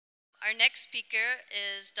Our next speaker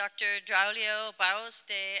is Dr. DRÁULIO BARROS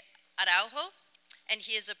de ARAÚJO, and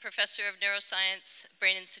he is a professor of Neuroscience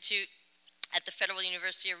Brain Institute at the Federal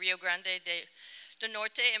University of Rio Grande do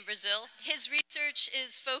Norte in Brazil. His research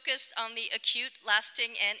is focused on the acute,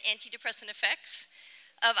 lasting, and antidepressant effects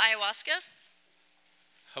of ayahuasca.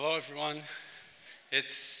 Hello, everyone.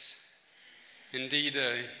 It's indeed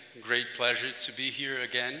a great pleasure to be here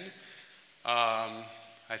again.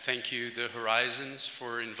 I thank you, the Horizons,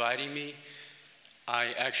 for inviting me.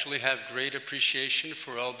 I actually have great appreciation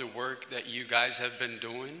for all the work that you guys have been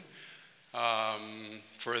doing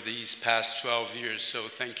for these past 12 years, so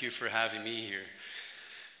thank you for having me here.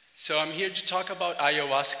 So I'm here to talk about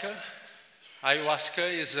ayahuasca. Ayahuasca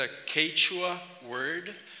is a Quechua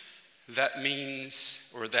word that means,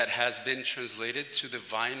 or that has been translated to the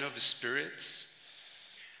vine of spirits.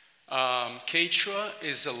 Quechua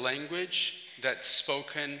is a language that's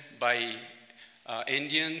spoken by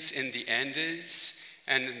Indians in the Andes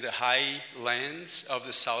and in the highlands of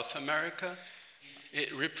the South America.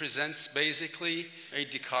 It represents basically a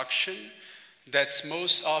decoction that's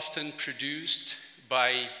most often produced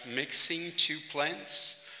by mixing two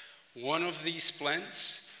plants. One of these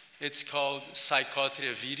plants, it's called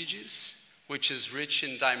Psychotria viridis, which is rich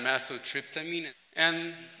in dimethyltryptamine,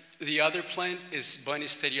 and the other plant is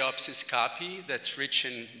Banisteriopsis caapi, that's rich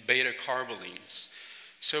in beta-carbolines.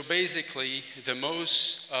 So basically, the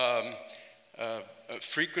most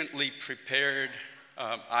frequently prepared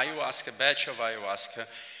ayahuasca, batch of ayahuasca,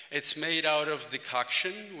 it's made out of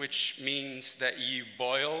decoction, which means that you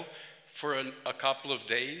boil for a couple of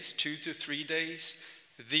days, 2 to 3 days,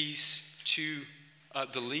 these two,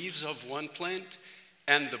 the leaves of one plant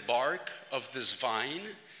and the bark of this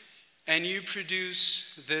vine, and you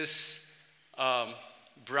produce this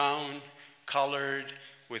brown colored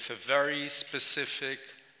with a very specific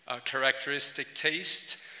characteristic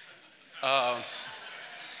taste.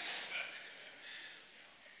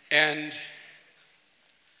 And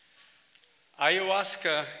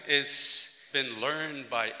ayahuasca has been learned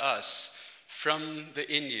by us from the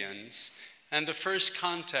Indians, and the first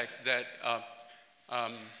contact that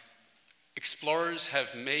explorers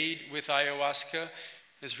have made with ayahuasca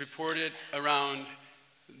is reported around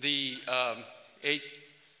the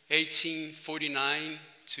 1849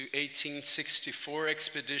 to 1864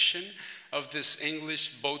 expedition of this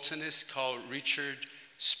English botanist called Richard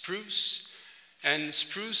Spruce. And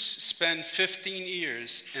Spruce spent 15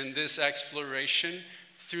 years in this exploration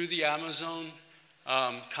through the Amazon,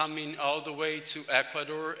 coming all the way to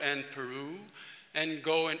Ecuador and Peru, and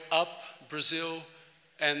going up Brazil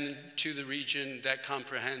and to the region that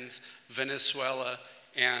comprehends Venezuela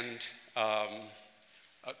and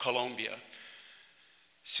Colombia.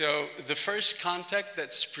 So the first contact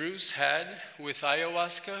that Spruce had with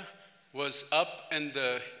ayahuasca was up in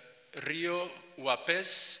the Rio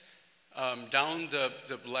Guapés, down the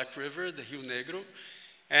Black River, the Rio Negro,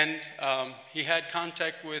 and he had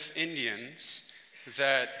contact with Indians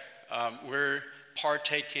that were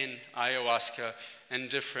partaking ayahuasca in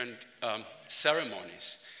different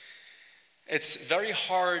ceremonies. It's very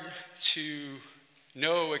hard to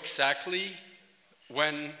know exactly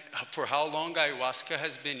for how long ayahuasca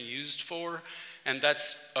has been used for, and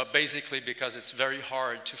that's basically because it's very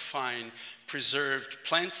hard to find preserved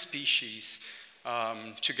plant species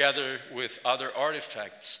together with other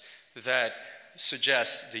artifacts that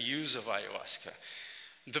suggest the use of ayahuasca.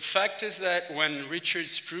 The fact is that when Richard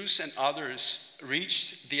Spruce and others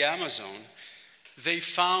reached the Amazon, they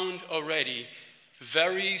found already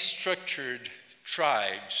very structured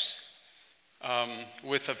tribes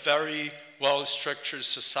with a very well-structured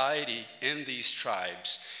society in these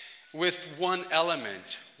tribes, with one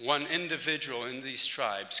element, one individual in these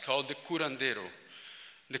tribes called the curandero.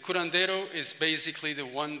 The curandero is basically the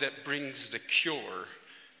one that brings the cure,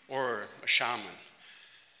 or a shaman.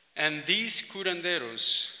 And these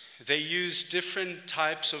curanderos, they use different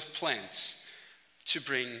types of plants to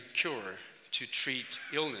bring cure, to treat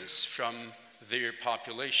illness from their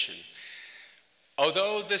population.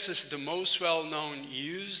 Although this is the most well-known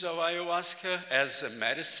use of ayahuasca as a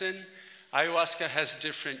medicine, ayahuasca has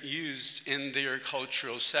different use in their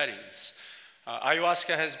cultural settings.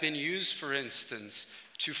 Ayahuasca has been used, for instance,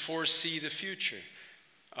 to foresee the future.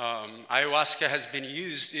 Ayahuasca has been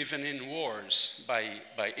used even in wars by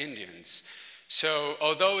Indians. So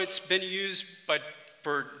although it's been used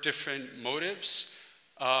for different motives,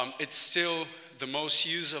 it's still the most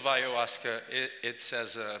use of ayahuasca, it's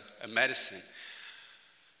as a medicine.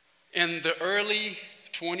 In the early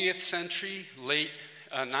 20th century, late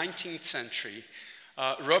 19th century,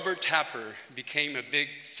 rubber tapper became a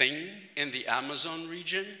big thing in the Amazon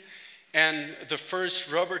region, And the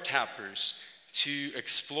first rubber tappers to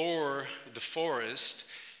explore the forest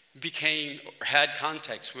had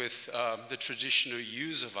contact with the traditional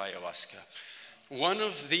use of ayahuasca. One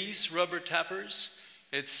of these rubber tappers,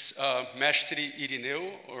 it's Mestre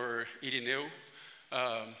Irineu, or Irineu.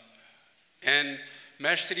 And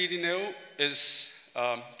Mestre Irineu is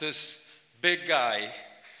this big guy,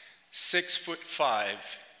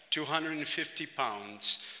 6'5", 250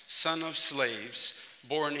 pounds, son of slaves,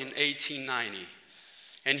 born in 1890.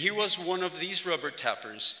 And he was one of these rubber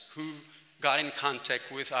tappers who got in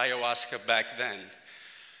contact with ayahuasca back then.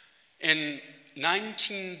 In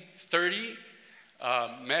 1930,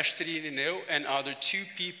 Mestre Irineu and other 2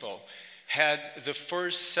 people had the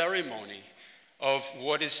first ceremony of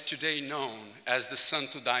what is today known as the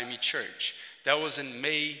Santo Daime Church. That was in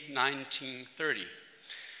May 1930.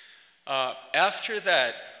 After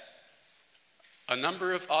that, a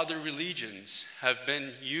number of other religions have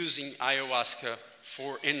been using ayahuasca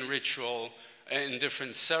in ritual and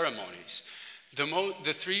different ceremonies.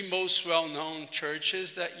 The 3 most well-known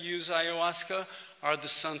churches that use ayahuasca are the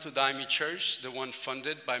Santo Daime Church, the one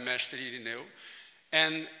funded by Mestre Irineu,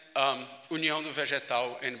 and União do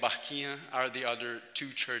Vegetal and Barquinha are the other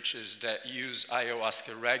 2 churches that use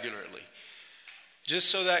ayahuasca regularly. Just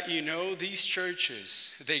so that you know, these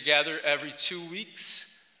churches, they gather every 2 weeks,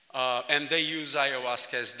 and they use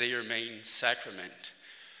ayahuasca as their main sacrament.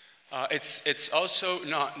 It's also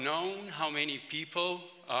not known how many people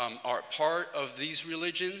are part of these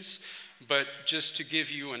religions, but just to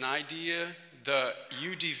give you an idea, the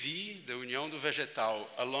UDV, the União do Vegetal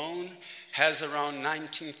alone, has around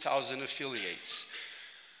 19,000 affiliates.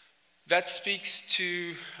 That speaks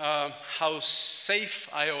to how safe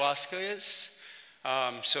ayahuasca is.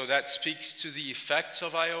 So that speaks to the effects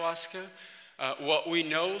of ayahuasca. What we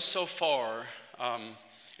know so far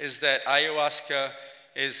is that ayahuasca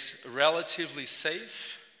is relatively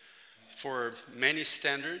safe for many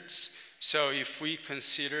standards. So if we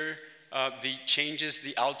consider the changes,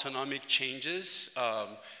 the autonomic changes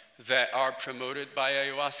that are promoted by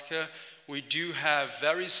ayahuasca, we do have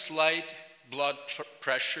very slight blood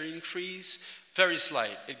pressure increase, very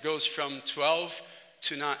slight. It goes from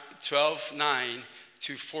 12.9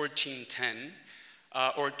 to 14.10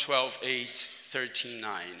 or 12.8,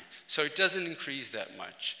 13.9. So it doesn't increase that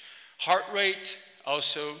much. Heart rate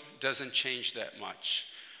also doesn't change that much.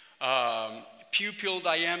 Pupil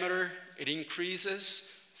diameter, it increases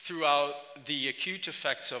throughout the acute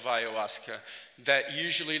effects of ayahuasca that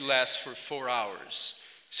usually last for 4 hours.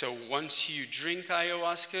 So once you drink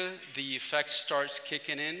ayahuasca, the effect starts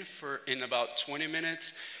kicking in about 20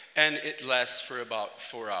 minutes, and it lasts for about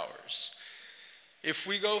 4 hours. If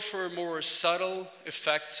we go for more subtle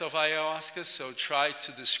effects of ayahuasca, so try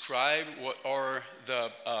to describe what are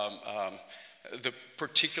the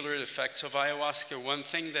particular effects of ayahuasca, one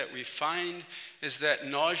thing that we find is that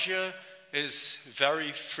nausea is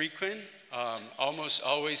very frequent, almost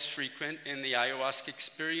always frequent in the ayahuasca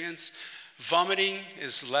experience. Vomiting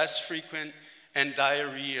is less frequent, and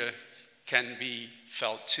diarrhea can be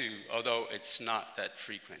felt too, although it's not that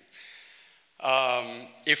frequent.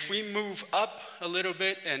 If we move up a little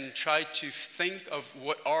bit and try to think of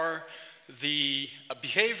what are the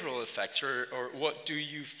behavioral effects, or what do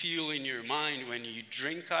you feel in your mind when you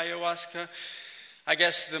drink ayahuasca, I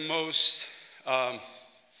guess the most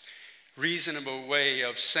reasonable way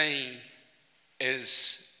of saying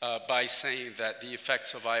is by saying that the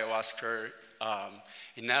effects of ayahuasca are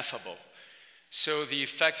ineffable. So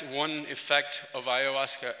one effect of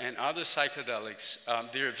ayahuasca and other psychedelics,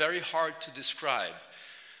 they're very hard to describe.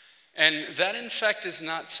 And that, in fact, is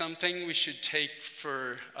not something we should take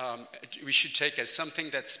as something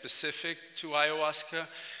that's specific to ayahuasca,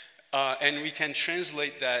 and we can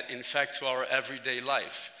translate that, in fact, to our everyday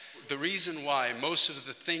life. The reason why most of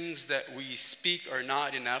the things that we speak are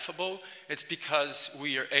not ineffable, it's because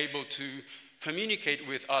we are able to communicate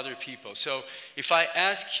with other people. So if I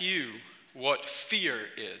ask you what fear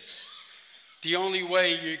is, the only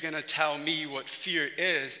way you're going to tell me what fear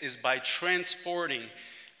is by transporting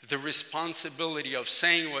the responsibility of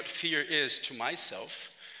saying what fear is to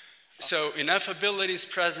myself. So ineffability is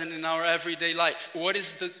present in our everyday life. What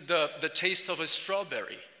is the taste of a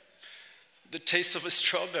strawberry? The taste of a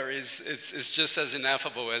strawberry is just as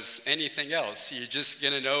ineffable as anything else. You're just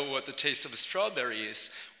going to know what the taste of a strawberry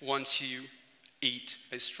is once you eat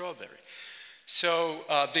a strawberry. So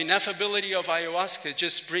the ineffability of ayahuasca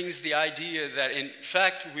just brings the idea that, in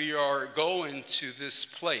fact, we are going to this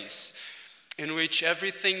place in which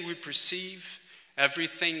everything we perceive,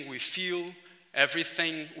 everything we feel,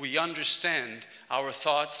 everything we understand, our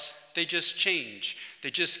thoughts, they just change. They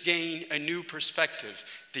just gain a new perspective.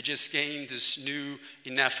 They just gain this new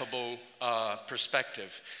ineffable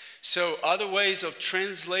perspective. So other ways of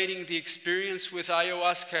translating the experience with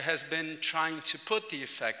ayahuasca has been trying to put the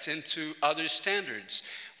effects into other standards,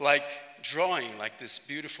 like drawing, like this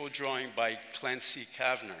beautiful drawing by Clancy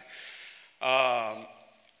Kavner,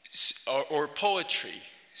 or poetry.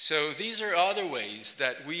 So these are other ways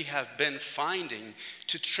that we have been finding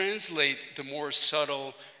to translate the more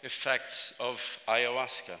subtle effects of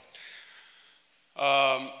ayahuasca.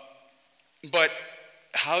 But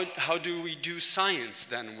how do we do science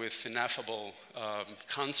then with ineffable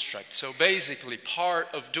construct? So basically, part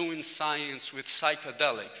of doing science with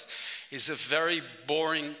psychedelics is a very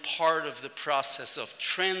boring part of the process of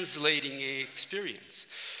translating an experience.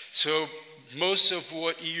 So most of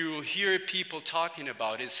what you hear people talking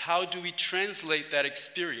about is how do we translate that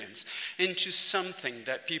experience into something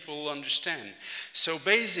that people will understand. So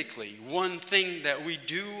basically, one thing that we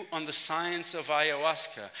do on the science of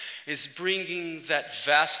ayahuasca is bringing that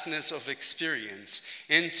vastness of experience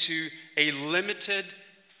into a limited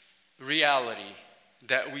reality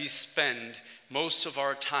that we spend most of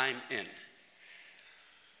our time in.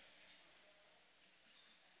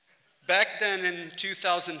 Back then in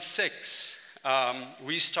 2006,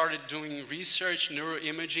 we started doing research,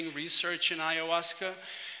 neuroimaging research in ayahuasca.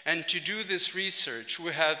 And to do this research,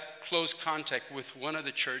 we had close contact with one of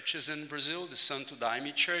the churches in Brazil, the Santo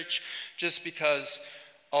Daime Church, just because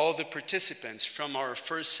all the participants from our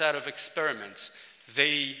first set of experiments,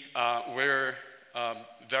 they were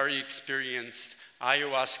very experienced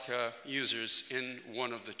ayahuasca users in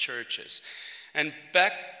one of the churches. And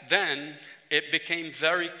back then, it became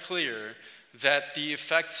very clear that the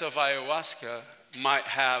effects of ayahuasca might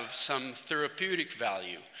have some therapeutic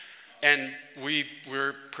value. And we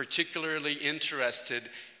were particularly interested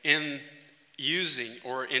in using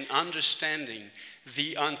or in understanding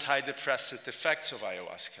the antidepressant effects of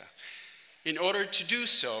ayahuasca. In order to do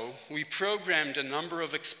so, we programmed a number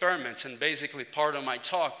of experiments, and basically part of my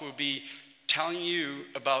talk will be telling you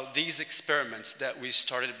about these experiments that we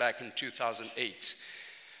started back in 2008.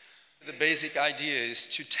 The basic idea is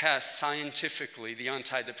to test scientifically the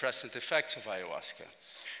antidepressant effects of ayahuasca.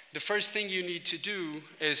 The first thing you need to do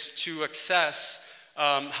is to assess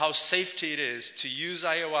how safe it is to use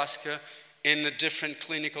ayahuasca in a different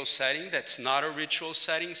clinical setting that's not a ritual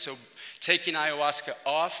setting. So taking ayahuasca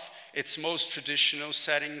off its most traditional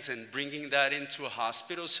settings and bringing that into a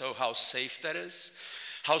hospital, so how safe that is.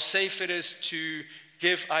 How safe it is to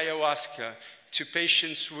give ayahuasca to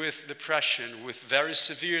patients with depression, with very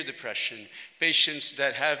severe depression, patients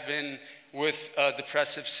that have been with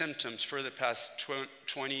depressive symptoms for the past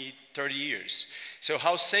 20, 30 years. So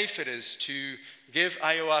how safe it is to give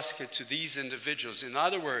ayahuasca to these individuals. In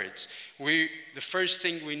other words, the first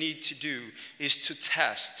thing we need to do is to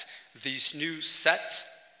test this new set,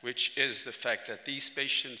 which is the fact that these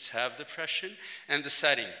patients have depression, and the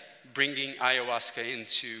setting, bringing ayahuasca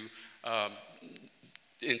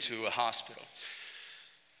into a hospital.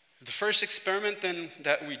 The first experiment then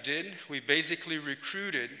that we did, we basically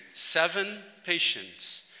recruited 7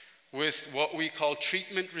 patients with what we call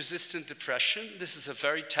treatment-resistant depression. This is a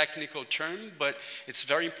very technical term, but it's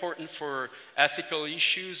very important for ethical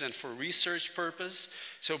issues and for research purpose.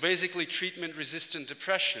 So basically, treatment-resistant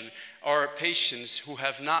depression are patients who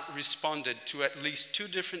have not responded to at least 2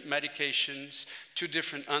 different medications, 2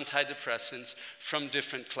 different antidepressants from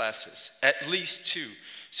different classes, at least 2.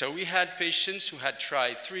 So we had patients who had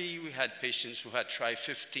tried 3, we had patients who had tried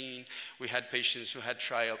 15, we had patients who had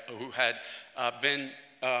been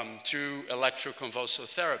through electroconvulsive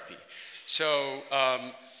therapy. So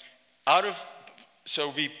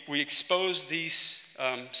we exposed these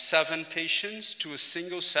 7 patients to a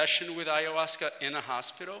single session with ayahuasca in a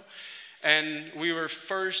hospital, and we were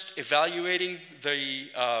first evaluating the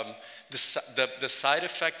side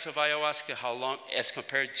effects of ayahuasca, how long as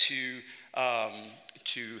compared to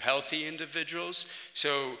healthy individuals.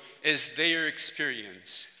 So is their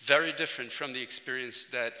experience very different from the experience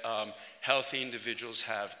that healthy individuals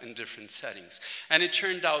have in different settings? And it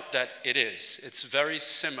turned out that it is. It's very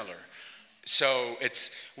similar. So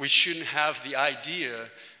we shouldn't have the idea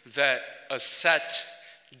that a set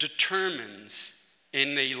determines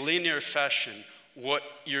in a linear fashion what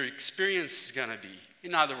your experience is going to be.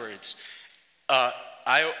 In other words,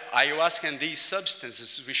 ayahuasca and these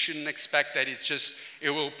substances, we shouldn't expect that it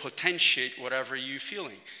will potentiate whatever you're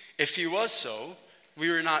feeling. If it was so, we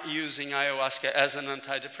were not using ayahuasca as an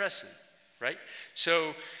antidepressant, right?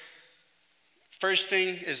 So first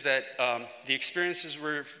thing is that the experiences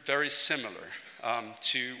were very similar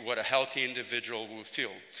to what a healthy individual would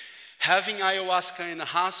feel. Having ayahuasca in the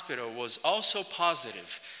hospital was also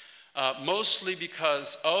positive, mostly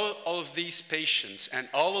because all of these patients and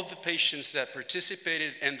all of the patients that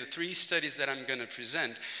participated in the 3 studies that I'm going to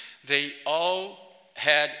present, they all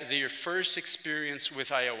had their first experience with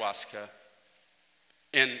ayahuasca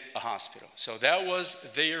in a hospital. So that was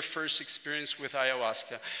their first experience with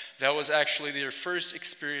ayahuasca. That was actually their first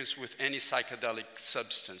experience with any psychedelic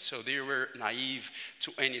substance. So they were naive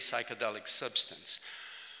to any psychedelic substance.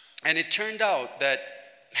 And it turned out that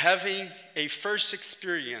having a first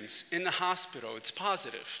experience in the hospital, it's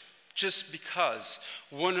positive, just because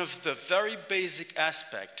one of the very basic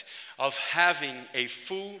aspects of having a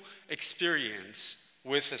full experience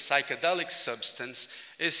with a psychedelic substance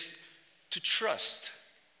is to trust.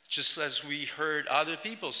 Just as we heard other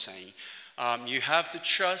people saying, you have to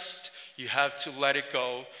trust, you have to let it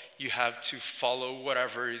go, you have to follow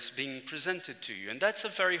whatever is being presented to you. And that's a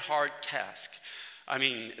very hard task. I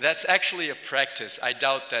mean, that's actually a practice. I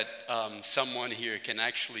doubt that someone here can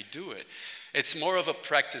actually do it. It's more of a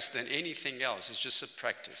practice than anything else. It's just a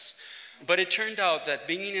practice. But it turned out that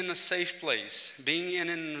being in a safe place, being in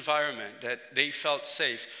an environment that they felt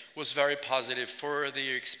safe, was very positive for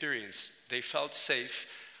their experience. They felt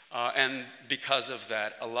safe. And because of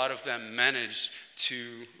that, a lot of them managed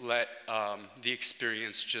to let the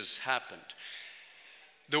experience just happen.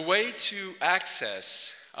 The way to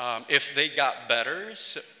access if they got better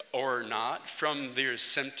or not from their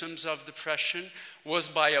symptoms of depression was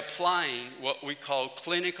by applying what we call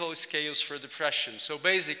clinical scales for depression. So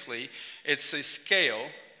basically, it's a scale,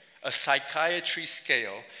 a psychiatry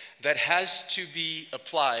scale, that has to be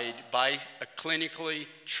applied by a clinically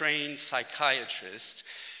trained psychiatrist.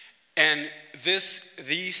 And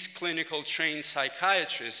these clinical trained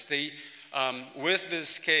psychiatrists, with this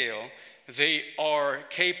scale, they are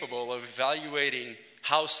capable of evaluating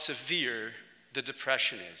how severe the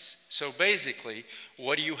depression is. So basically,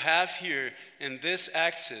 what you have here in this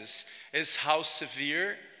axis is how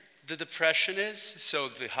severe the depression is. So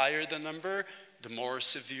the higher the number, the more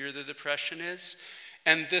severe the depression is.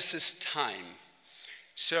 And this is time.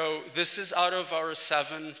 So this is out of our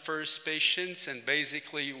 7 first patients, and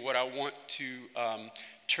basically what I want to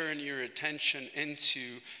turn your attention into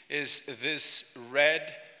is this red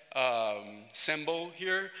symbol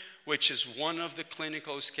here, which is one of the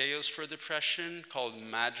clinical scales for depression called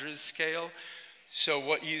MADRS scale. So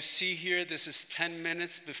what you see here, this is 10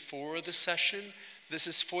 minutes before the session. This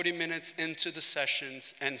is 40 minutes into the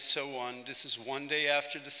sessions, and so on. This is 1 day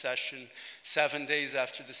after the session, 7 days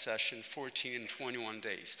after the session, 14 and 21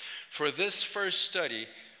 days. For this first study,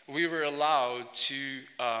 we were allowed to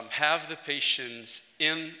have the patients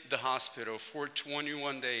in the hospital for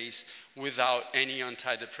 21 days without any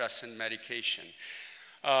antidepressant medication.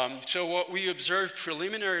 So what we observed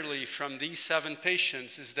preliminarily from these 7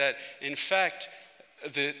 patients is that, in fact,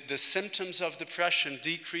 the symptoms of depression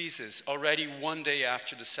decreases already 1 day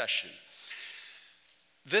after the session.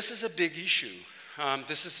 This is a big issue.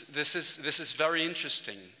 This is very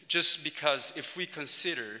interesting, just because if we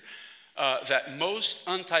consider that most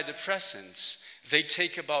antidepressants, they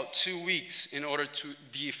take about 2 weeks in order to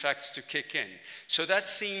the effects to kick in. So that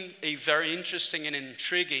seemed a very interesting and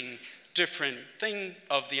intriguing different thing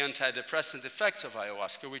of the antidepressant effects of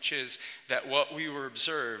ayahuasca, which is that what we were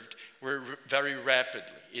observed were very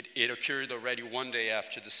rapidly. It occurred already 1 day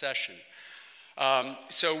after the session.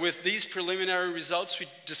 So with these preliminary results, we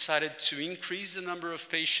decided to increase the number of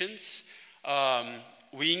patients.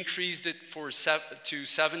 We increased it to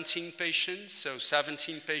 17 patients, so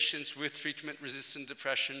 17 patients with treatment-resistant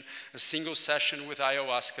depression, a single session with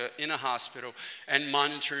ayahuasca in a hospital, and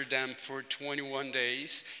monitored them for 21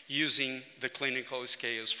 days using the clinical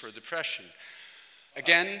scales for depression.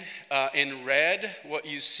 Again, in red, what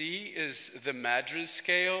you see is the MADRS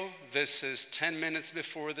scale. This is 10 minutes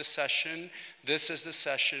before the session. This is the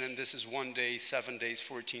session, and this is 1 day, 7 days,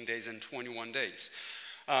 14 days, and 21 days.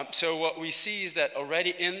 So what we see is that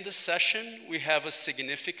already in the session, we have a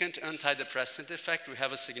significant antidepressant effect. We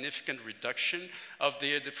have a significant reduction of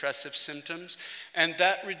their depressive symptoms. And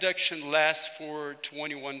that reduction lasts for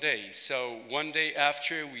 21 days. So 1 day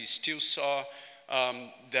after, we still saw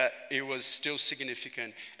that it was still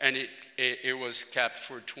significant, and it was kept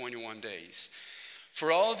for 21 days. For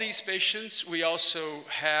all these patients, we also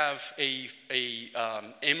have a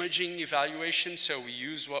imaging evaluation. So we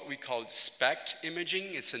use what we call SPECT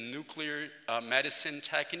imaging. It's a nuclear medicine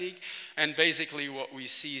technique. And basically what we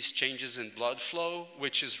see is changes in blood flow,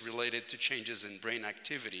 which is related to changes in brain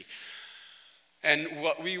activity. And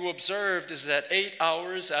what we observed is that 8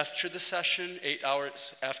 hours after the session, 8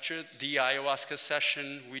 hours after the ayahuasca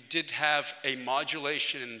session, we did have a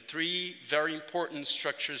modulation in 3 very important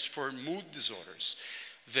structures for mood disorders: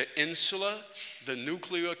 the insula, the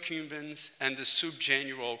nucleoaccumbens, and the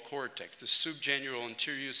subgenual cortex, the subgenual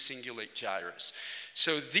anterior cingulate gyrus.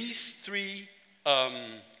 So these 3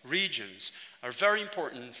 regions are very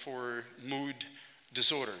important for mood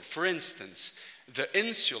disorder. For instance, the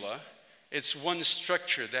insula, it's one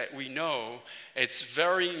structure that we know it's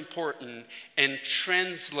very important in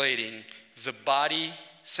translating the body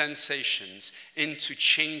sensations into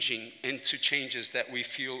changes that we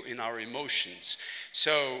feel in our emotions.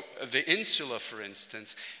 So the insula, for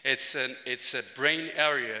instance, it's a brain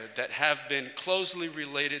area that have been closely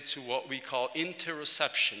related to what we call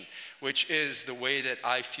interoception, which is the way that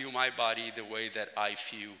I feel my body, the way that I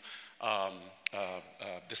feel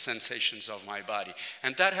the sensations of my body.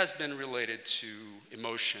 And that has been related to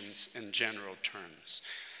emotions in general terms.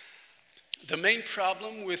 The main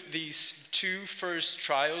problem with these 2 first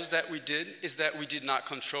trials that we did is that we did not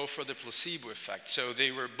control for the placebo effect. So they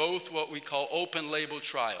were both what we call open label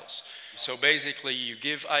trials. So basically you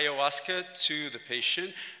give ayahuasca to the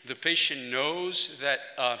patient. The patient knows that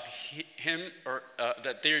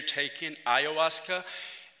that they're taking ayahuasca,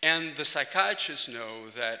 and the psychiatrists know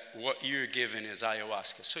that what you're given is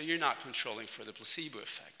ayahuasca. So you're not controlling for the placebo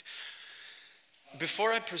effect.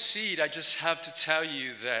 Before I proceed, I just have to tell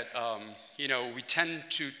you that, we tend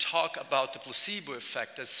to talk about the placebo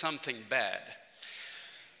effect as something bad.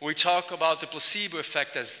 We talk about the placebo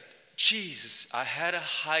effect as, Jesus, I had a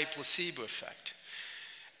high placebo effect.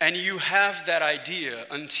 And you have that idea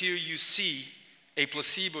until you see a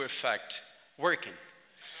placebo effect working,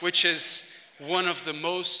 which is one of the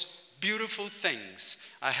most beautiful things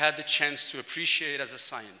I had the chance to appreciate as a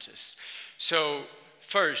scientist. So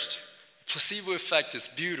first, placebo effect is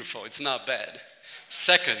beautiful, it's not bad.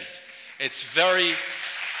 Second, it's very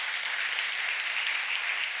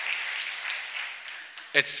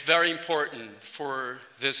important for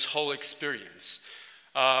this whole experience.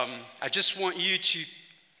 I just want you to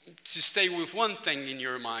stay with one thing in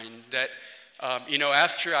your mind, that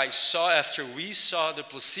after we saw the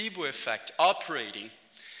placebo effect operating,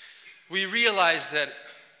 we realized that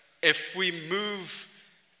if we move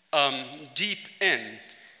deep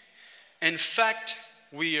in fact,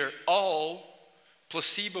 we are all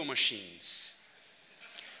placebo machines.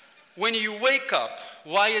 When you wake up,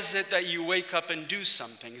 why is it that you wake up and do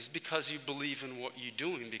something? It's because you believe in what you're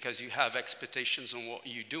doing, because you have expectations on what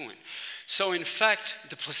you're doing. So in fact,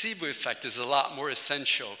 the placebo effect is a lot more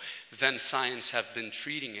essential than science have been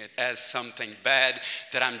treating it as something bad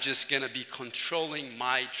that I'm just going to be controlling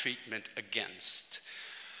my treatment against.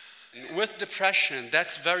 With depression,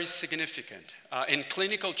 that's very significant. In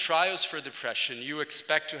clinical trials for depression, you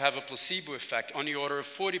expect to have a placebo effect on the order of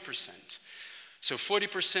 40%. So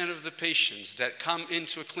 40% of the patients that come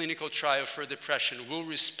into a clinical trial for depression will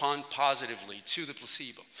respond positively to the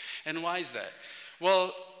placebo. And why is that?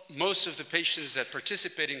 Well, most of the patients that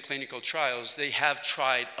participate in clinical trials, they have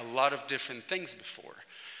tried a lot of different things before.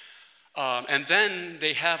 And then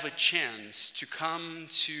they have a chance to come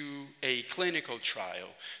to a clinical trial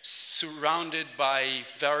surrounded by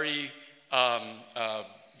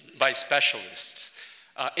by specialists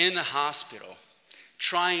in a hospital,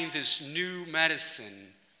 trying this new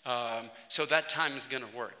medicine, so that time is going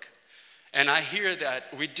to work. And I hear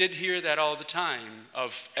that, we did hear that all the time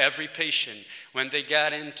of every patient. When they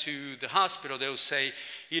got into the hospital, they'll say,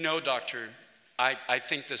 doctor, I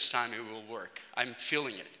think this time it will work. I'm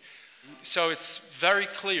feeling it. So it's very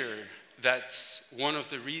clear that's one of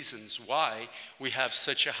the reasons why we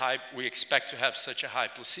expect to have such a high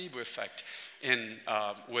placebo effect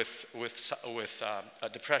with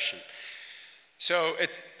depression. So,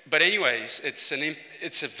 but anyways,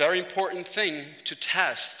 it's a very important thing to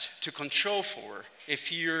test, to control for.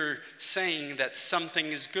 If you're saying that something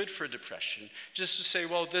is good for depression, just to say,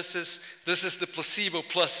 well, this is the placebo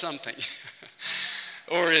plus something,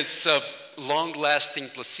 or it's a long-lasting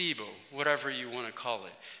placebo, whatever you want to call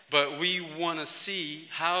it. But we want to see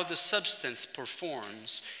how the substance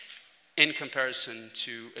performs in comparison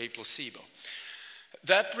to a placebo.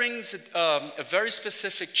 That brings a very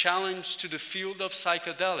specific challenge to the field of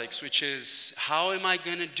psychedelics, which is, how am I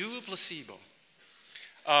going to do a placebo?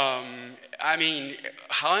 How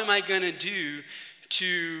am I going to do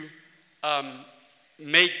to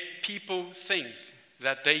make people think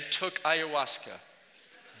that they took ayahuasca,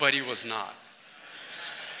 but it was not?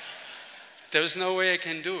 There's no way I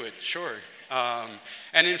can do it, sure.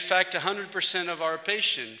 And in fact, 100% of our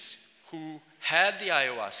patients who had the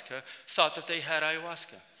ayahuasca thought that they had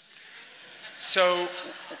ayahuasca. So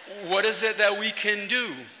what is it that we can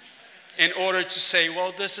do in order to say,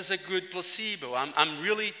 well, this is a good placebo? I'm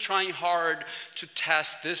really trying hard to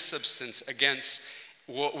test this substance against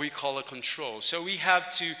what we call a control. So we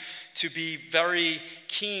have to be very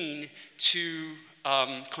keen to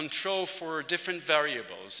control for different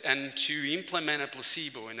variables and to implement a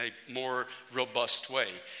placebo in a more robust way.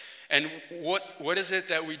 And what is it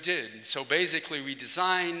that we did? So basically we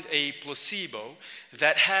designed a placebo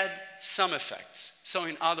that had some effects. So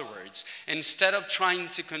in other words, instead of trying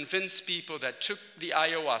to convince people that took the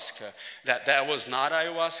ayahuasca that that was not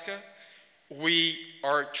ayahuasca, we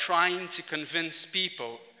are trying to convince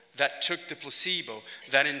people that took the placebo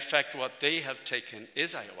that in fact what they have taken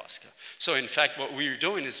is ayahuasca. So in fact what we're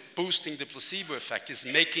doing is boosting the placebo effect,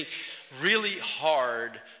 is making really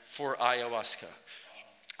hard for ayahuasca.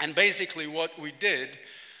 And basically what we did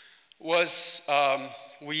was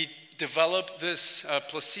we developed this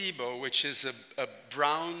placebo, which is a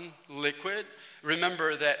brown liquid.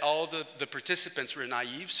 Remember that all the participants were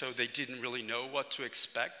naive, so they didn't really know what to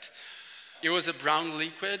expect. It was a brown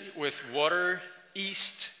liquid with water,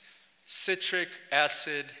 yeast, citric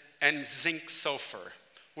acid, and zinc sulfur,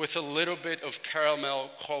 with a little bit of caramel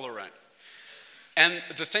colorant. And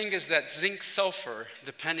the thing is that zinc sulfur,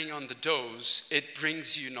 depending on the dose, it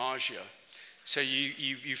brings you nausea. So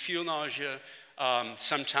you feel nausea.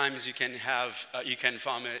 Sometimes you can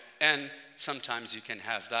vomit, and sometimes you can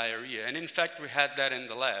have diarrhea. And in fact, we had that in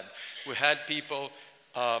the lab. We had people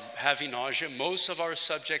having nausea. Most of our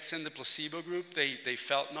subjects in the placebo group, they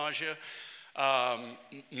felt nausea.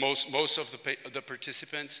 Most of the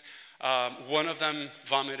participants. One of them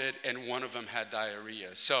vomited, and one of them had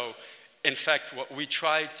diarrhea. So in fact, what we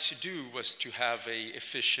tried to do was to have an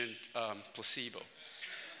efficient placebo.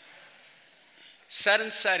 Set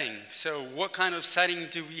and setting. So what kind of setting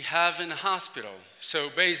do we have in a hospital? So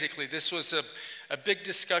basically, this was a big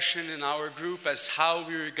discussion in our group as how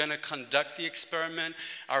we were going to conduct the experiment.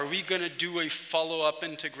 Are we going to do a follow-up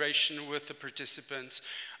integration with the participants?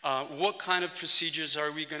 What kind of procedures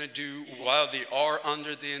are we going to do while they are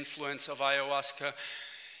under the influence of ayahuasca?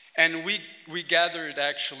 And we gathered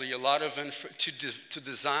actually a lot of info to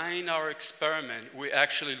design our experiment. We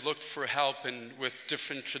actually looked for help with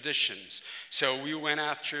different traditions. So we went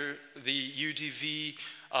after the UDV.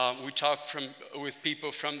 We talked with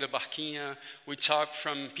people from the Barquinha. We talked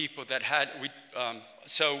from people that had.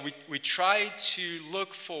 So we tried to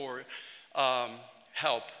look for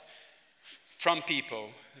help from people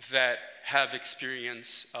that have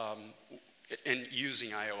experience in using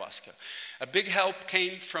ayahuasca. A big help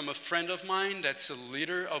came from a friend of mine that's a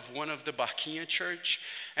leader of one of the Barquinha church,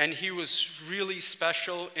 and he was really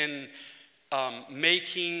special in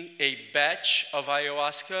making a batch of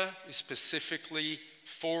ayahuasca specifically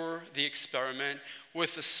for the experiment,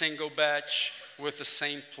 with a single batch, with the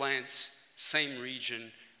same plants, same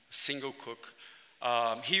region, single cook.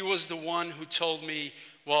 He was the one who told me,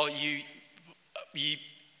 well,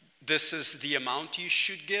 this is the amount you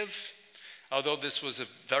should give. Although this was a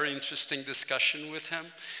very interesting discussion with him,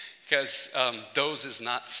 because dose is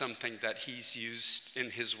not something that he's used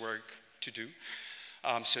in his work to do.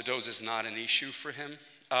 So dose is not an issue for him.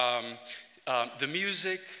 The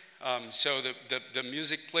music, so the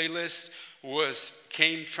music playlist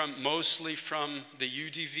came mostly from the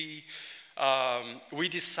UDV. We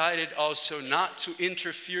decided also not to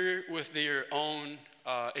interfere with their own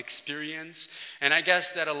experience. And I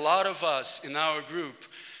guess that a lot of us in our group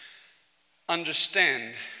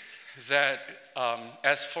understand that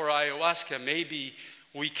as for ayahuasca, maybe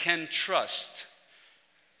we can trust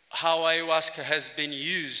how ayahuasca has been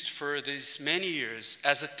used for these many years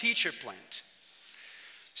as a teacher plant.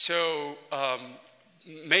 So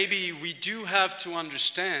maybe we do have to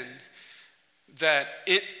understand that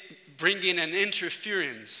bringing an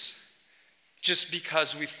interference just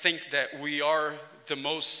because we think that we are the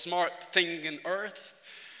most smart thing in earth,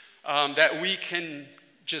 that we can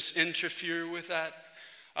just interfere with that,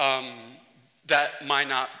 that might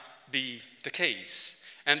not be the case.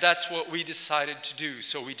 And that's what we decided to do.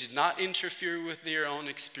 So we did not interfere with their own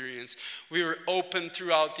experience. We were open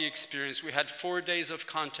throughout the experience. We had 4 days of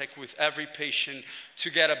contact with every patient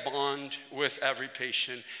to get a bond with every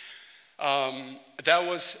patient. That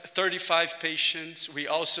was 35 patients. We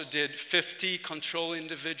also did 50 control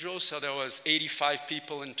individuals, so there was 85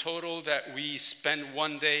 people in total that we spent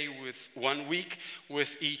 1 week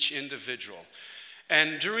with each individual.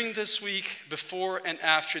 And during this week, before and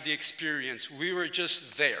after the experience, we were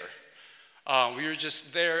just there. We were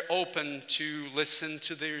just there, open to listen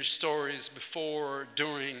to their stories before,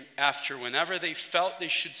 during, after. Whenever they felt they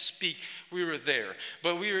should speak, we were there.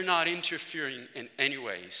 But we were not interfering in any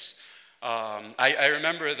ways. I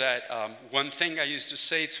remember that one thing I used to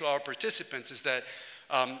say to our participants is that,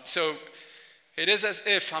 so it is as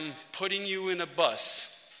if I'm putting you in a bus,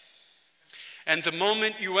 and the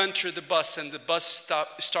moment you enter the bus and the bus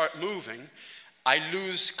start moving, I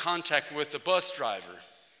lose contact with the bus driver.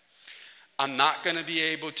 I'm not going to be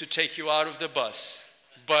able to take you out of the bus,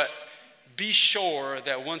 but be sure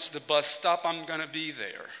that once the bus stops, I'm going to be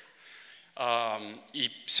there.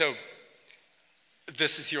 So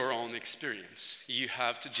this is your own experience. You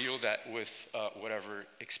have to deal that with whatever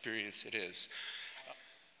experience it is.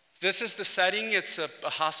 This is the setting. It's a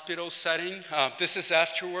hospital setting. This is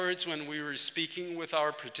afterwards when we were speaking with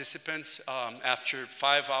our participants after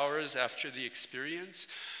 5 hours after the experience.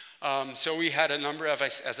 So we had a number of,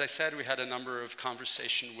 as I said, we had a number of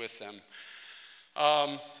conversations with them.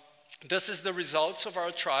 This is the results of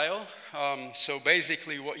our trial. So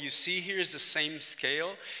basically what you see here is the same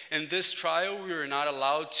scale. In this trial, we were not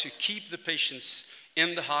allowed to keep the patients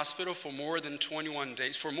in the hospital for more than 21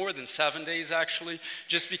 days, for more than 7 days actually,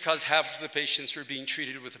 just because half of the patients were being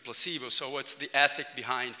treated with a placebo. So what's the ethic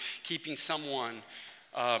behind keeping someone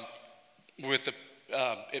with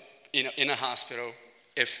in a hospital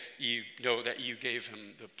if you know that you gave him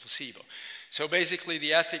the placebo? So basically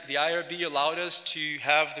the IRB allowed us to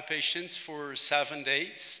have the patients for 7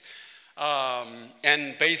 days.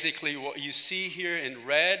 And basically what you see here in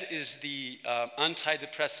red is the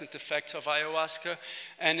antidepressant effect of ayahuasca,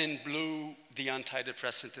 and in blue, the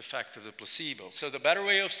antidepressant effect of the placebo. So the better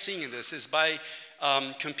way of seeing this is by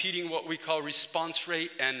computing what we call response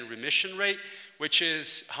rate and remission rate, which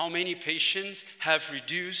is how many patients have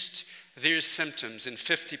reduced their symptoms in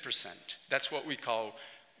 50%. That's what we call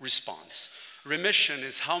response. Remission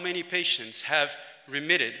is how many patients have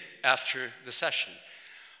remitted after the session.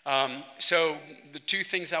 So the two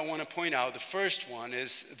things I want to point out, the first one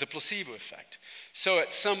is the placebo effect. So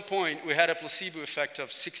at some point we had a placebo effect of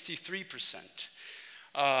 63%.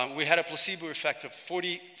 We had a placebo effect of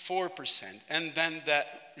 44%, and then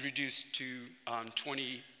that reduced to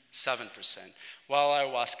 27%, while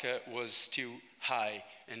ayahuasca was too high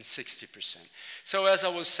and 60%. So as I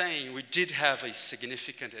was saying, we did have a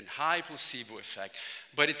significant and high placebo effect,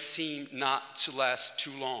 but it seemed not to last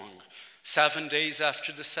too long. 7 days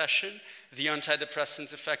after the session, the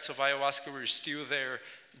antidepressant effects of ayahuasca were still there,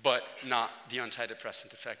 but not the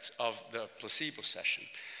antidepressant effects of the placebo session.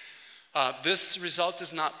 This result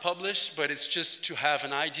is not published, but it's just to have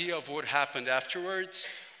an idea of what happened afterwards.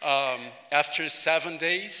 After 7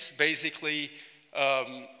 days, basically,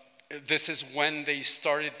 this is when they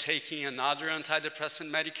started taking another antidepressant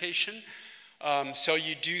medication. So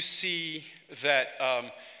you do see that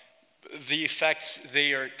the effects,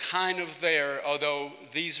 they are kind of there, although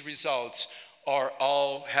these results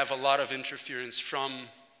have a lot of interference from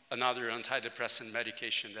another antidepressant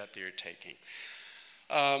medication that they're taking.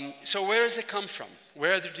 So where does it come from?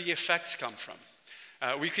 Where do the effects come from?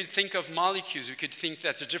 We could think of molecules. We could think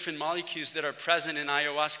that the different molecules that are present in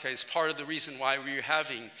ayahuasca is part of the reason why we're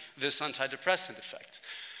having this antidepressant effect.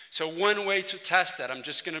 So one way to test that, I'm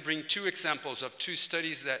just going to bring two examples of two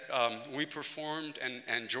studies that we performed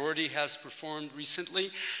and Jordi has performed recently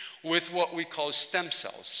with what we call stem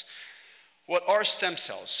cells. What are stem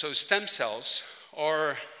cells? So stem cells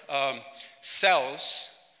are cells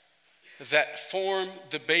that form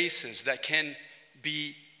the bases that can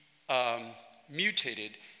be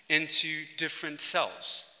mutated into different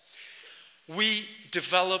cells. We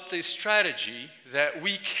developed a strategy that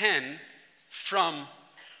we can, from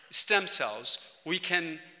stem cells, we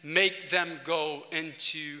can make them go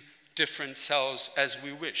into different cells as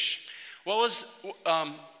we wish.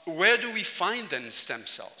 Where do we find then stem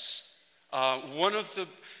cells?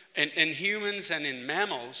 In humans and in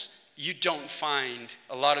mammals, you don't find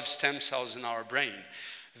a lot of stem cells in our brain.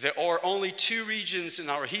 There are only 2 regions in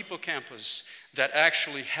our hippocampus that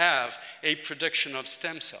actually have a production of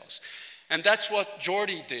stem cells. And that's what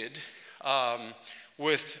Jordi did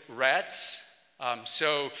with rats.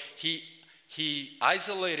 So he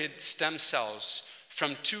isolated stem cells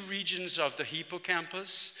from 2 regions of the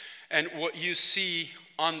hippocampus, and what you see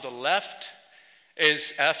on the left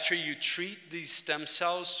is after you treat these stem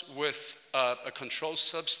cells with a control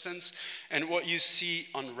substance, and what you see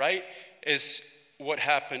on the right is what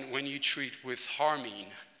happened when you treat with harmine.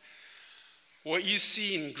 What you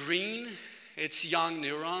see in green, it's young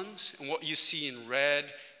neurons, and what you see in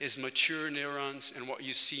red is mature neurons, and what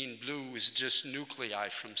you see in blue is just nuclei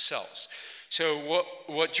from cells. So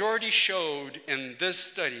what Jordi showed in this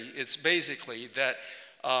study is basically that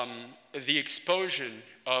the exposure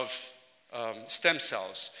of stem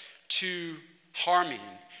cells to harmine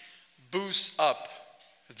boosts up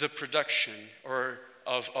the production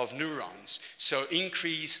of neurons. So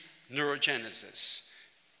increase neurogenesis.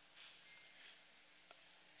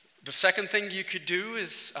 The second thing you could do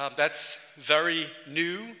is, that's very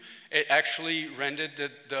new. It actually rendered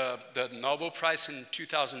the Nobel Prize in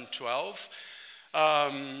 2012.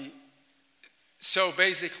 So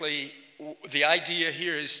basically, the idea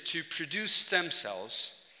here is to produce stem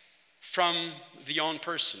cells from the own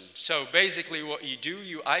person. So basically what you do,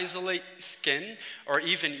 you isolate skin or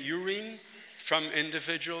even urine from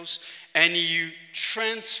individuals, and you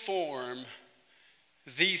transform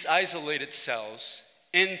these isolated cells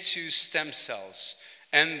into stem cells,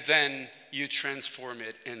 and then you transform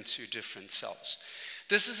it into different cells.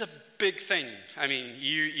 This is a big thing. I mean,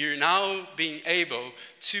 you're now being able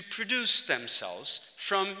to produce stem cells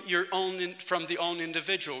from the own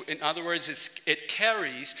individual. In other words, it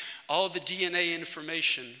carries all the DNA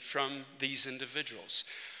information from these individuals.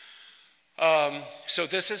 So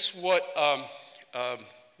this is what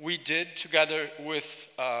we did together with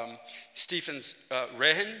Stephen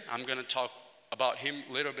Rehen. I'm going to talk about him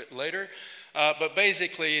a little bit later. But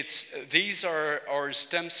basically, these are our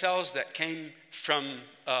stem cells that came from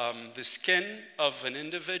the skin of an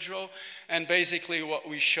individual. And basically what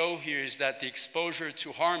we show here is that the exposure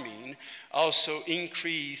to harmine also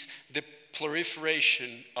increase the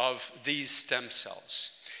proliferation of these stem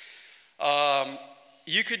cells.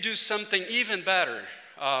 You could do something even better.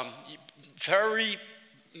 Very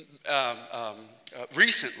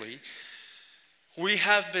recently, we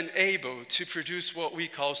have been able to produce what we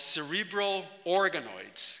call cerebral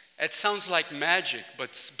organoids. It sounds like magic, but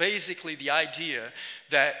it's basically the idea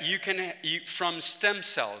that from stem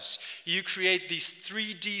cells, you create these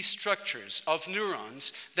 3D structures of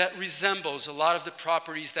neurons that resembles a lot of the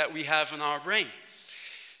properties that we have in our brain.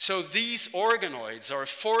 So these organoids are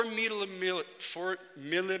 4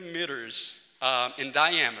 millimeters in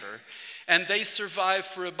diameter, and they survive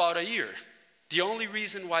for about a year. The only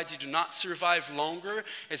reason why they do not survive longer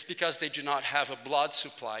is because they do not have a blood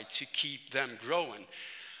supply to keep them growing.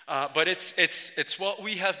 But it's what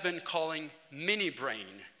we have been calling mini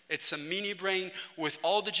brain. It's a mini brain with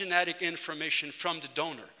all the genetic information from the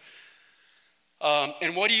donor.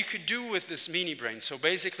 And what you could do with this mini brain. So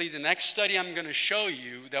basically the next study I'm going to show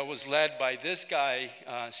you that was led by this guy,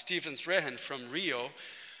 Stephen Rehen from Rio,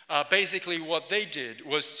 basically what they did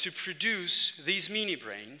was to produce these mini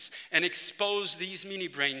brains and expose these mini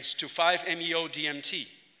brains to 5-MeO-DMT.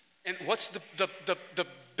 And what's the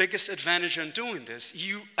biggest advantage in doing this?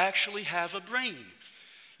 You actually have a brain.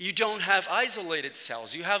 You don't have isolated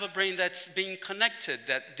cells. You have a brain that's being connected,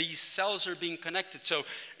 that these cells are being connected. So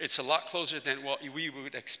it's a lot closer than what we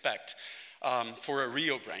would expect for a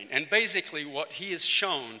real brain. And basically what he has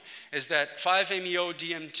shown is that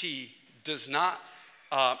 5-MeO-DMT does not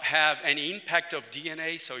have any impact of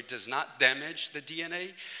DNA, so it does not damage the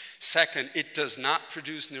DNA. Second, it does not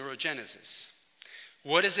produce neurogenesis.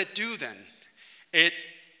 What does it do then? It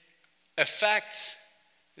affects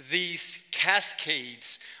these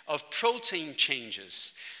cascades of protein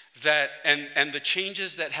changes and the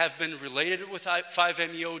changes that have been related with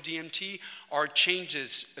 5-MeO-DMT are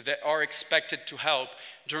changes that are expected to help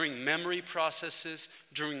during memory processes,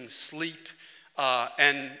 during sleep,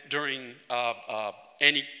 and during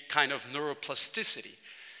any kind of neuroplasticity.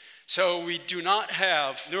 So we do not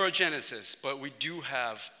have neurogenesis, but we do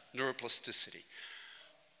have neuroplasticity.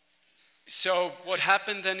 So what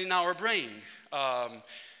happened then in our brain?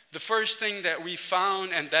 The first thing that we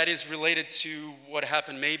found, and that is related to what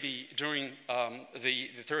happened maybe during the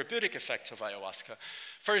therapeutic effects of ayahuasca.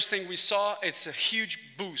 First thing we saw, it's a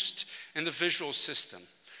huge boost in the visual system.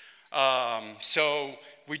 So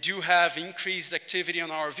we do have increased activity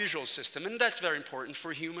on our visual system, and that's very important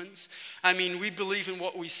for humans. I mean, we believe in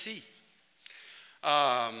what we see.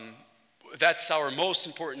 That's our most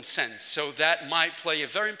important sense. So that might play a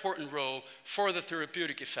very important role for the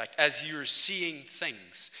therapeutic effect as you're seeing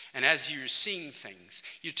things. And as you're seeing things,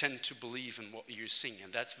 you tend to believe in what you're seeing,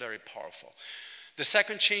 and that's very powerful. The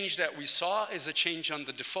second change that we saw is a change on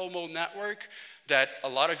the default mode network that a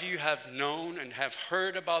lot of you have known and have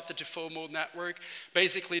heard about the default mode network.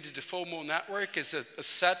 Basically, the default mode network is a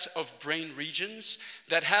set of brain regions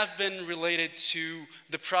that have been related to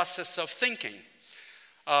the process of thinking.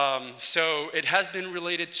 So it has been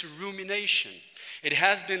related to rumination. It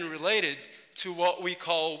has been related to what we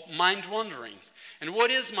call mind wandering. And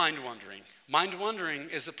what is mind wandering? Mind wandering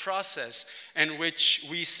is a process in which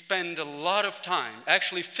we spend a lot of time,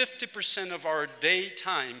 actually 50% of our day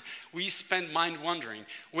time, we spend mind wandering,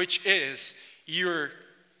 which is you're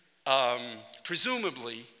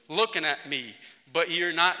presumably looking at me, but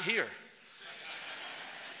you're not here.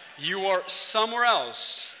 You are somewhere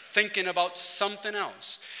else. thinking about something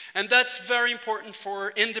else. And that's very important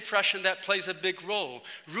in depression. That plays a big role.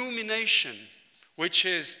 Rumination, which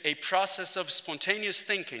is a process of spontaneous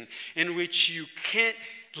thinking in which you can't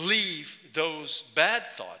leave those bad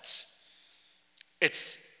thoughts.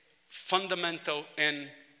 It's fundamental in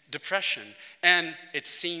depression, and it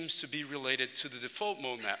seems to be related to the default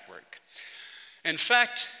mode network. In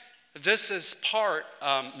fact, this is part,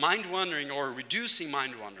 mind-wandering or reducing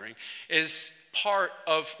mind-wandering is part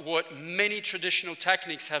of what many traditional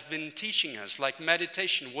techniques have been teaching us, like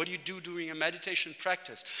meditation. What do you do during a meditation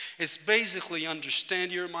practice? It's basically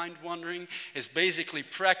understand your mind-wandering, it's basically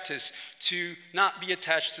practice to not be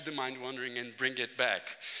attached to the mind-wandering and bring it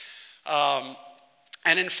back.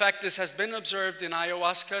 And in fact, this has been observed in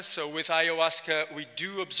ayahuasca. So with ayahuasca, we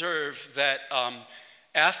do observe that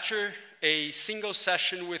after a single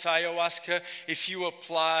session with ayahuasca, if you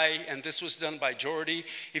apply, and this was done by Jordi,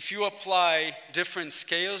 if you apply different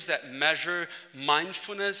scales that measure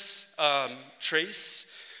mindfulness trace,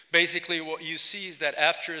 basically what you see is that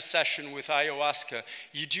after a session with ayahuasca,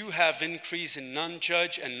 you do have increase in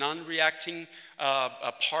non-judge and non-reacting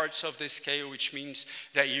parts of the scale, which means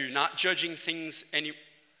that you're not judging things any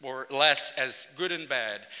or less as good and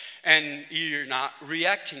bad, and you're not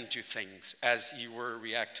reacting to things as you were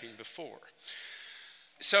reacting before.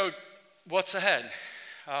 So what's ahead?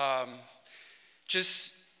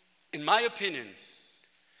 Just in my opinion,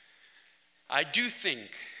 I do think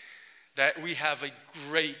that we have a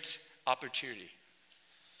great opportunity.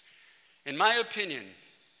 In my opinion,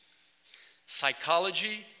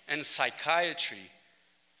 psychology and psychiatry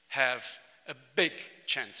have a big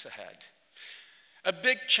chance ahead. A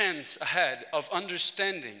big chance ahead of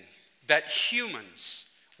understanding that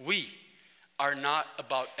humans, we are not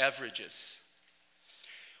about averages.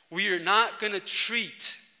 We are not going to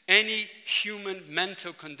treat any human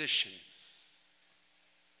mental condition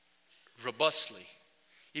robustly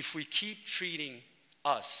if we keep treating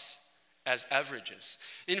us as averages.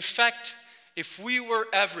 In fact, if we were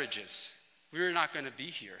averages, we're not going to be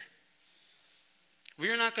here.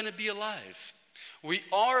 We're not going to be alive. We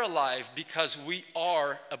are alive because we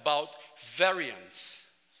are about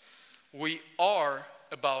variance. We are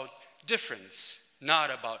about difference,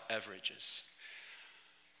 not about averages.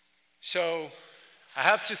 So I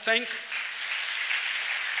have to thank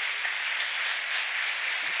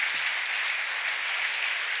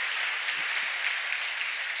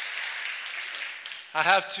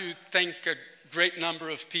a great number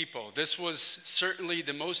of people. This was certainly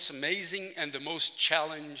the most amazing and the most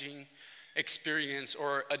challenging experience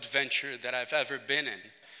or adventure that I've ever been in.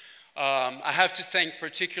 I have to thank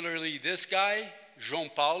particularly this guy, João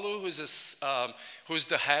Paulo, who's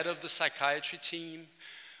the head of the psychiatry team,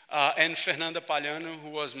 and Fernanda Palhano, who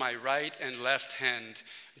was my right and left hand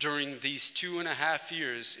during these 2.5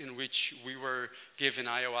 years in which we were giving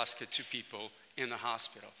ayahuasca to people in the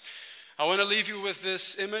hospital. I want to leave you with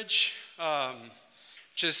this image,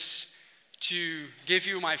 just to give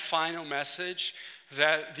you my final message,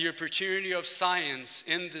 that the opportunity of science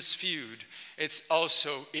in this field, it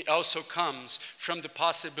also comes from the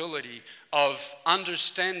possibility of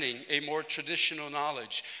understanding a more traditional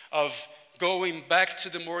knowledge, of going back to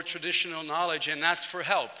the more traditional knowledge and ask for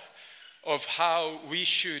help of how we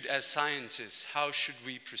should, as scientists, how should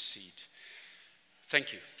we proceed.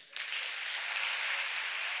 Thank you.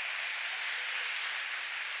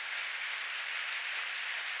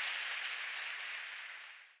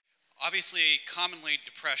 Obviously, commonly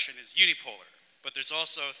depression is unipolar, but there's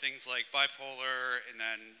also things like bipolar and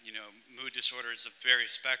then, mood disorders of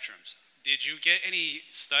various spectrums. Did you get any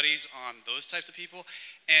studies on those types of people?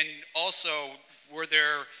 And also, were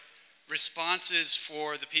there responses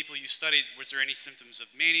for the people you studied? Was there any symptoms of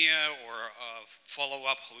mania or of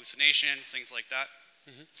follow-up hallucinations, things like that?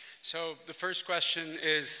 Mm-hmm. So the first question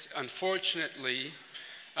is, unfortunately,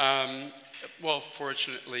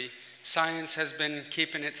 fortunately, science has been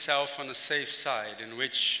keeping itself on the safe side, in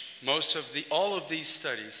which all of these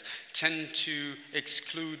studies tend to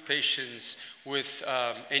exclude patients with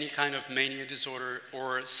any kind of mania disorder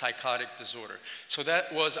or psychotic disorder. So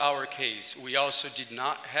that was our case. We also did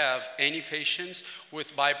not have any patients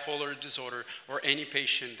with bipolar disorder or any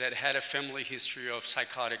patient that had a family history of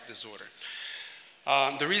psychotic disorder.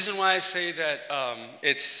 The reason why I say that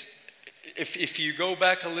if you go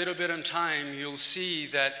back a little bit in time, you'll see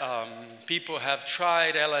that people have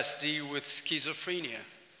tried LSD with schizophrenia,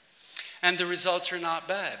 and the results are not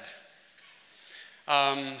bad.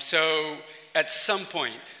 So at some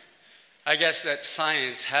point, I guess that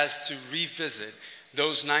science has to revisit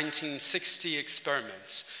those 1960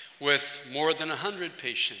 experiments with more than 100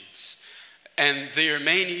 patients. And their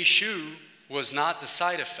main issue was not the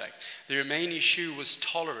side effect. Their main issue was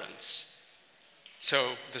tolerance. So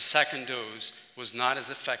the second dose was not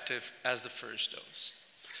as effective as the first dose.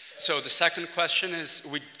 So the second question is,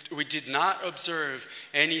 we did not observe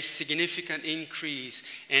any significant increase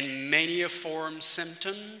in maniform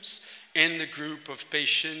symptoms in the group of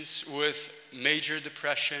patients with major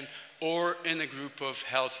depression or in a group of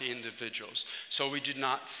healthy individuals. So we did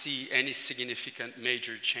not see any significant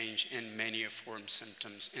major change in maniform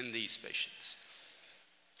symptoms in these patients.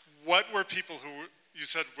 What were people who, you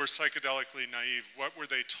said, were psychedelically naive, what were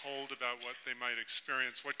they told about what they might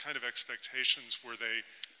experience? What kind of expectations were they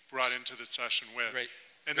brought into the session with? Right.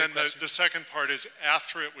 And then the second part is,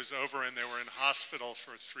 after it was over and they were in hospital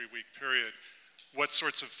for a 3-week period, what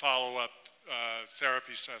sorts of follow-up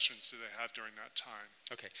therapy sessions do they have during that time?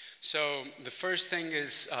 Okay, so the first thing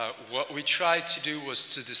is what we tried to do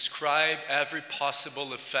was to describe every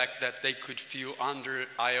possible effect that they could feel under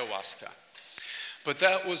ayahuasca. But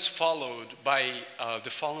that was followed by the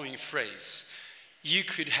following phrase: you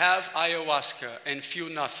could have ayahuasca and feel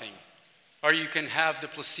nothing, or you can have the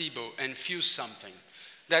placebo and feel something.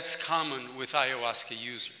 That's common with ayahuasca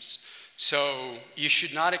users. So you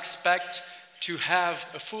should not expect to have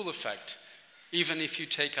a full effect, even if you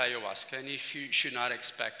take ayahuasca, and if you should not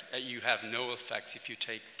expect that you have no effects if you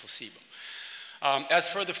take placebo. As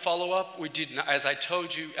for the follow-up, we did not, as I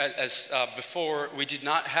told you before, we did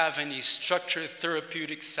not have any structured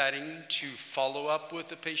therapeutic setting to follow up with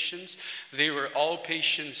the patients. They were all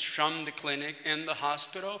patients from the clinic and the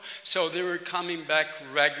hospital, so they were coming back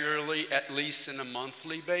regularly, at least in a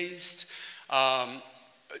monthly basis,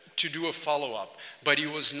 to do a follow-up. But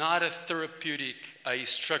it was not a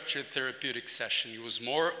structured therapeutic session. It was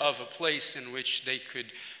more of a place in which they could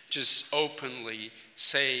just openly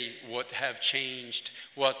say what have changed,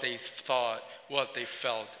 what they thought, what they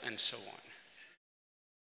felt, and so on.